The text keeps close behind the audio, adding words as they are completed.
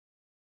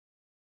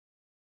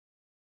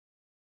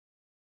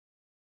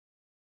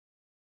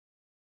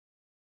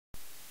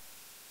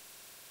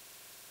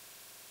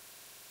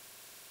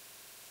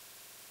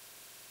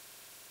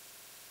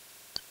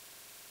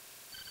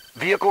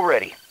Vehicle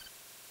ready.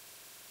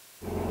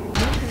 New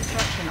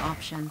construction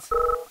options.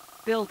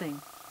 Building.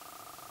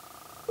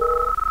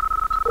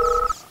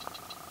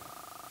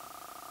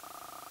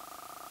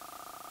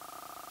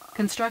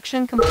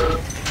 Construction complete.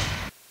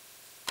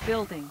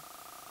 Building.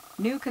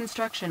 New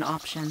construction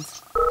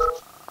options.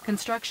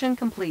 Construction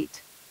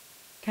complete.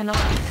 Cannot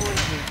deploy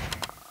here.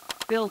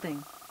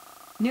 Building.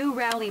 New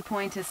rally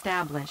point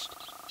established.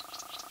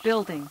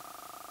 Building.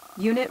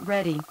 Unit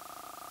ready.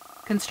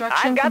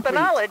 Construction I've got complete. the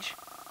knowledge.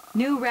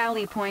 New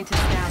rally point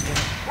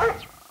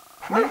established.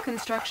 New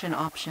construction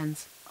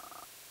options.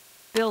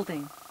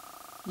 Building.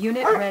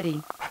 Unit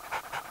ready.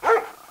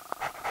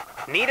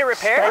 Need a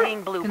repair?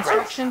 Studying blueprints.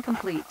 Construction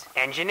complete.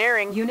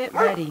 Engineering. Unit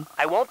ready.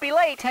 I won't be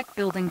late. Tech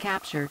building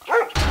captured.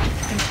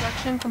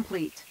 Construction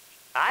complete.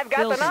 I've got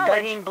Building. the knowledge.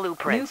 Studying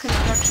blueprints. New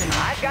construction options.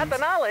 I've got the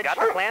knowledge. Got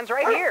the plans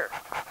right here.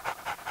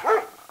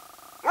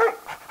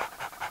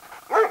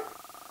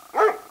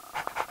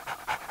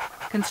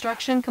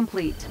 Construction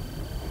complete.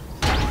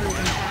 Tech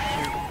building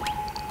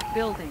captured.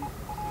 Building.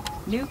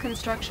 New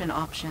construction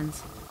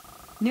options.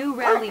 New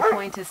rally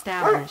point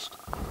established.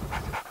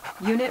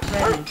 Unit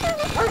ready.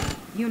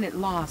 Unit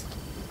lost.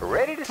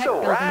 Ready to Tech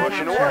soar. building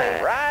Pushing captured.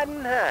 away.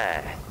 Riding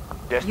high.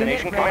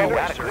 Destination Unit commander.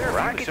 ready. Got a clear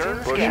rockets in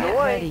the sky. Unit away.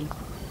 ready.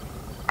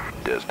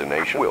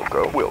 Destination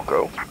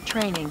Wilco.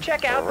 Training.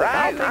 Check out the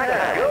Riding view. I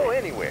high. can go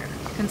anywhere.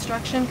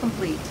 Construction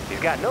complete. He's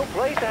got no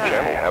place to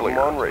Channel hide. have him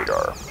on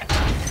radar.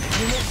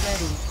 Unit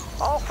ready.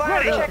 All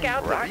fired up. Check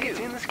out the Rockets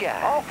view. in the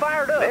sky. All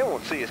fired up. They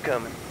won't see us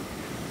coming.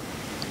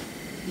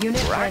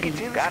 Unit ready. Rockets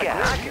in the Got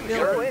sky. I can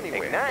go Building.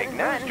 anywhere. Igniting.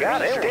 Igniting.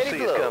 God, they won't Steady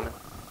see us flow. coming.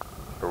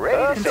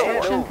 Ready to soar.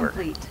 Construction Over.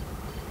 complete.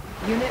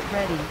 Unit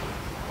ready.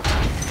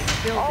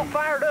 All Building.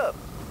 fired up.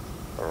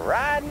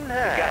 Riding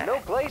high. Got no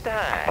place to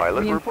hide.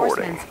 Pilot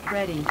reporting. Reinforcements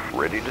ready.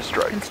 Ready to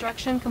strike.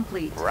 Construction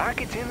complete.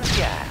 Rockets in the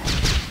sky.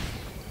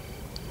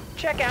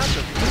 Check out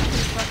the New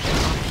construction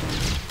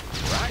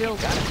options. rocket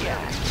Building. got a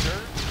sky,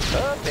 sir.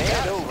 Up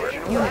and over.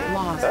 Unit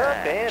lost. Up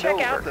and Check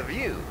over. out the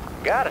view.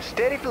 Got a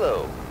steady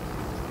flow.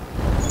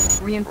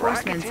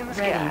 Reinforcements Rockets in the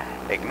ready.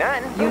 sky.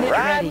 Igniting. Unit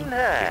riding ready.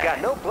 high. He's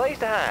got no place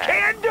to hide.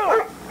 Can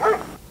do it.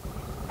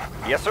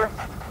 Yes, sir.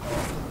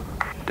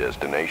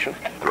 Destination.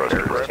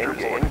 Thrusters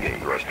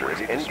engaged.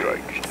 Thrusters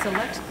engaged.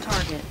 Select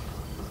target.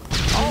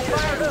 All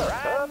fired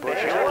up. Up and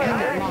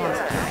Unit over.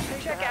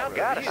 lost. Check out.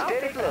 Got a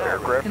steady flow.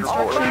 Aircraft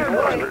Construction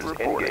reporting. complete.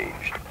 Thrusters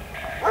engaged.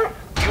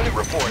 Unit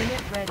reporting.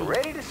 Unit ready.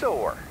 Ready to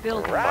soar.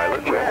 Building. Pilot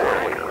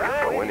reporting.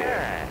 Going in.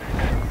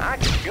 I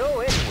can go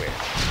anywhere.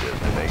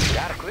 Destination.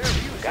 Got a clear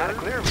view, sir. Got a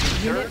clear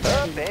view, Unit sir.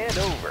 ready. Up and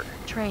over.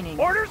 Training.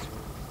 Orders?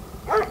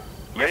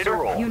 Ready to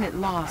roll. Unit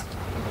lost.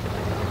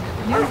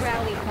 New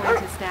rally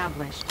point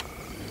established.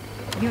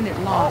 Unit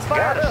All lost.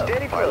 fired up.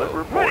 Steady Pilot flow.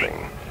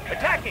 reporting.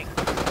 Attacking.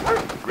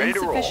 Ready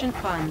to roll. Insufficient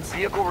funds.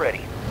 Vehicle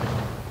ready.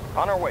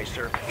 On our way,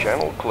 sir.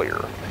 Channel clear.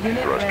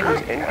 Unit Thrusters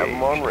ready. engaged. Have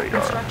them on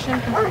radar.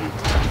 Construction complete.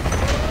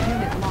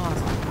 Unit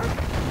lost.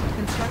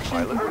 Construction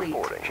Pilot complete.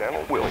 reporting.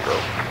 Channel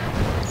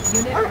Wilco.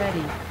 Unit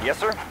ready. Yes,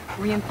 sir.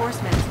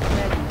 Reinforcements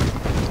ready.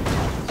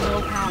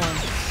 Low power.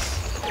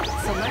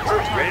 Select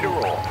target. Ready to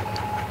roll.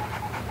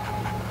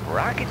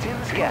 Rockets in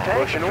the sky.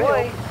 Pushing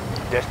away.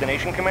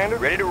 Destination, Commander.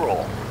 Ready to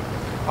roll.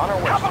 On our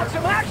way, How about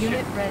some action?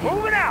 Unit ready.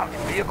 Moving out.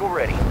 Vehicle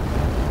ready.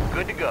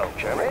 Good to go.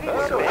 Channel Ready to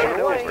Wilco.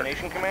 soar.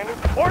 Destination, Commander.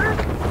 Orders.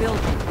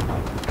 Building.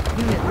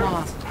 Unit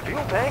lost.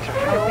 Fuel tanks are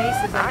Our filled.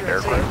 base is under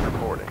Aircraft attack.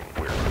 reporting.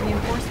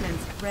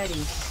 Reinforcements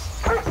ready.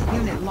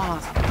 Unit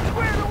lost.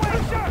 Square the way,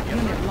 sir.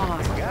 Unit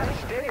lost. Got a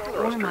steady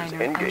flow. Ore miner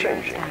under Engaged.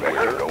 attack.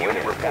 Vector going Unit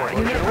in. reporting.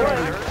 Unit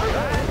ready.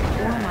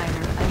 Ore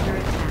miner under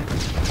attack.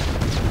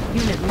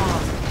 Unit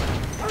lost.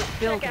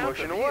 Building.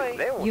 Pushing away.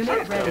 They won't Unit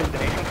see us. ready.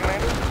 Destination,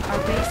 Commander. Our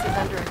base is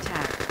under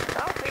attack.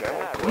 I'll take Channel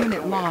that. clear.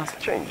 Unit lost.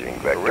 Changing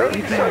vector.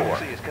 Ready to They soar. won't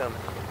see us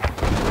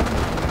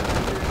coming.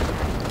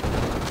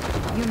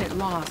 Unit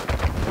lost.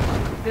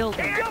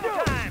 Building. Double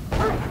time.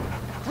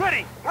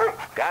 Ready.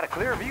 Got a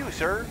clear view,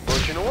 sir.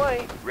 Pushing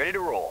away. Ready to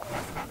roll.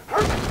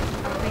 Our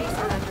base is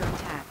under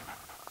attack.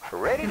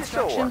 Ready to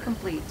Construction soar.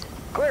 complete.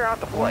 Clear out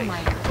the Ore place.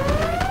 miner under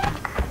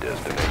attack.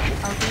 Destination.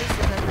 Our base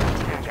is under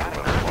attack. Got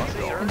it. Copy,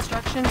 sir.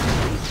 Construction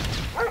complete.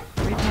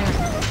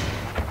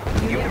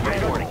 Repairing. Unit ready.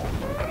 reporting.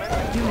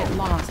 Unit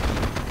lost.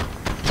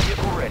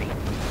 Vehicle ready.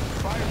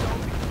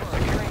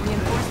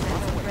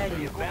 Reinforcements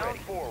ready. Bound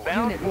forward.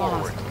 Unit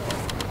lost.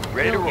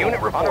 Ready to roll.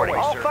 Unit reporting,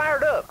 All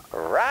fired up.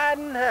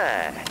 Riding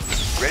high.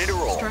 Ready to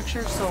roll.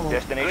 Structure sold.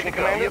 Destination,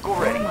 Commander. Vehicle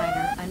Ore ready.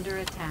 miner under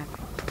attack.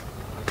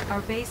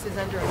 Our base is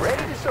under attack.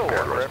 Ready to soar.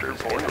 Thrusters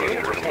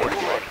Unit reporting.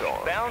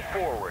 engaged. Bound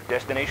forward.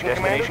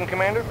 Destination,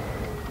 Commander.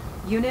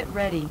 Unit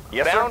ready.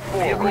 Yes, bound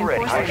forward. Vehicle ready.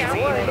 Reinforcements High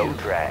speed, ready. no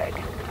drag.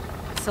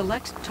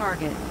 Select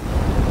target.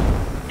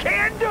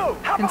 Can do.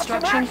 How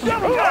Construction complete.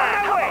 On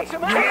my way.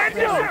 Unit Can do.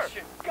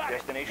 ready.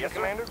 Destination,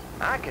 Commander.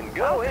 I can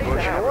go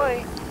anyhow.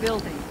 Away.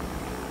 Building.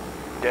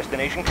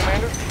 Destination,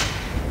 Commander.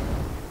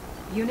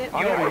 Unit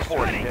Unit ready.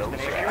 reporting. Our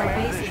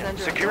base is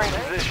under Securing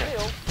attack. position.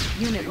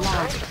 Unit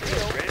lost.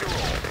 Ready to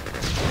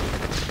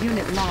roll.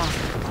 Unit lost.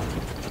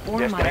 Ore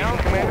Destination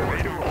miner commander, under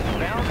ready to roll.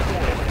 attack. Bound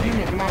forward.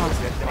 Unit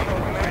lost.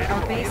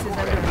 Our base is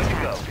under Good to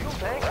go. attack. Fuel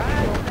tank,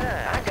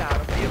 right. I got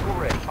him. Vehicle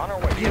ready. On our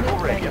way. Vehicle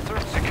Unit ready. ready. Yes, sir.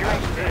 Securing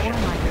Ore position.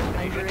 miner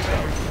under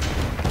attack.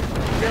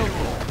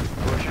 Building.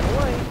 Pushing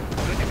away.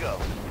 Good to go.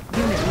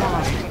 Unit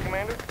lost. Station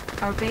commander.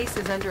 Our base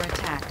is under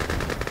attack.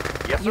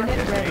 Yes, sir.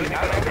 Unit ready.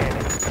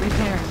 Outstanding.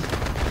 Repairing.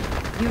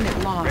 Unit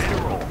lost. Ready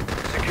to roll.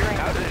 Securing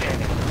position.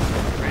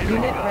 Ready to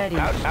Unit roll. ready.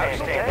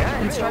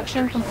 Outstanding.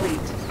 Construction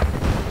complete.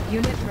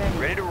 Unit Ready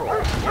ready. to roll. New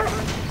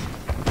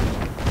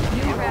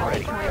rally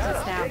ready. point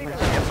established.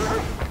 Yes,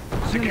 sir.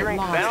 Securing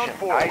lost. bound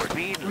forward. High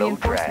speed, low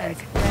drag.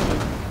 Reinforcements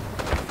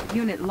ready.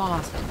 Unit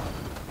lost.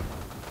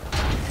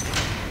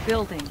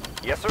 Building.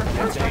 Yes, sir.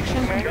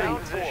 Construction Commander,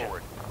 complete. position.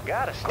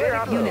 Gotta steer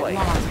out of the Unit way.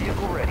 lost.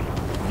 Vehicle ready.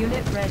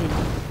 Unit ready.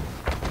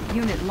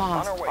 Unit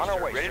lost. On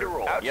our way, ready to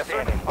roll. Yes, sir.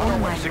 Ore On our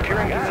way. miner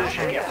Securing under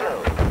position. attack. Yes,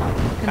 sir.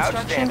 Construction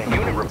Outstanding. complete.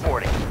 Unit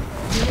reporting.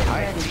 Unit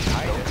ready.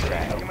 Low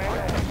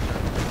drag.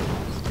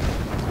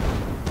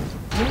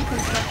 New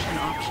construction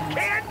options.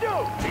 Can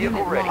do. Vehicle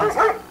Unit ready.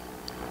 lost.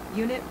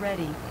 Unit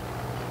ready.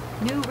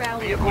 New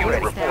rally Vehicle point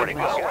ready. Reporting.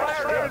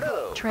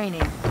 established.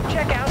 Training.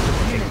 Check out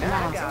the Unit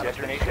lost.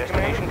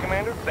 Destination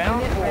commander.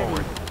 Bound Unit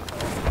forward.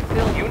 ready.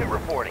 Building. Unit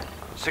reporting.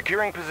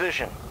 Securing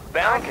position.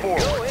 Bound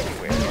forward.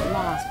 Unit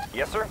lost.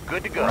 Yes, sir.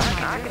 Good to go. Ore I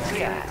miner can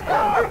see under that.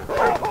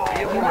 attack.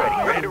 Vehicle Unit ready.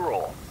 ready. Ready to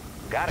roll.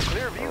 Got a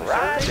clear view, sir.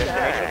 Right.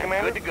 Destination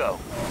commander. Good to go.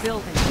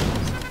 Building.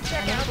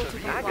 Unable to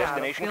comply.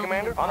 Destination Building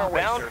commander. On our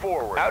way, bound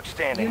forward.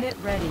 Outstanding. Unit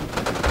ready.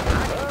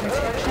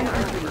 Construction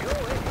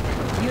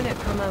complete. Unit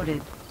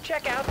promoted.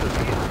 Check out the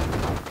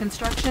view.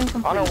 Construction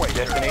complete. On our way.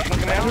 Destination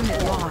commander.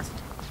 Unit Forward. lost.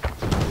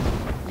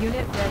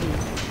 Unit ready.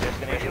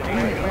 Destination Unit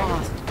commander.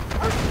 lost.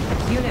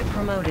 Unit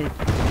promoted.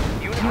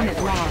 Unit Unit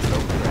reporting. lost.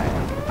 Low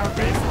drag. Our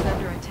base is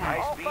under attack.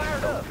 High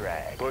speed, low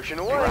drag. Pushing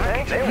away.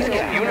 Unit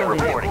Unit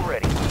promoted. reporting.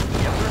 Ready.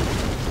 Yes,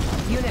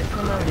 sir. Unit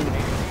promoted.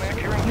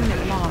 Securing Unit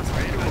position. lost.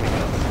 Ready to roll.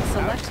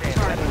 Select Outstanding.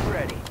 target.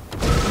 Ready.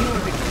 You are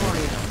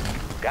victorious.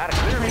 Got a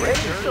clear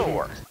ready to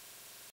soar.